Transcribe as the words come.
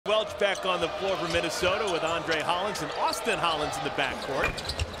Welch back on the floor for Minnesota with Andre Hollins and Austin Hollins in the backcourt.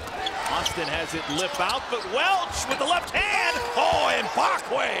 Austin has it lip out, but Welch with the left hand. Oh, and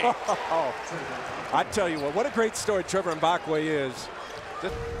Mbakwe. I tell you what a great story Trevor Mbakwe is.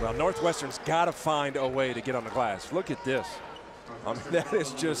 Well, Northwestern's got to find a way to get on the glass. Look at this. I mean, that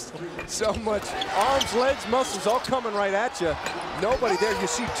is just so much arms, legs, muscles all coming right at you. Nobody there. You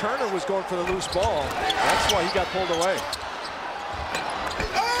see Turner was going for the loose ball. That's why he got pulled away.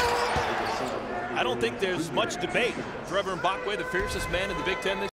 I don't think there's much debate. Trevor Mbakwe, the fiercest man in the Big Ten this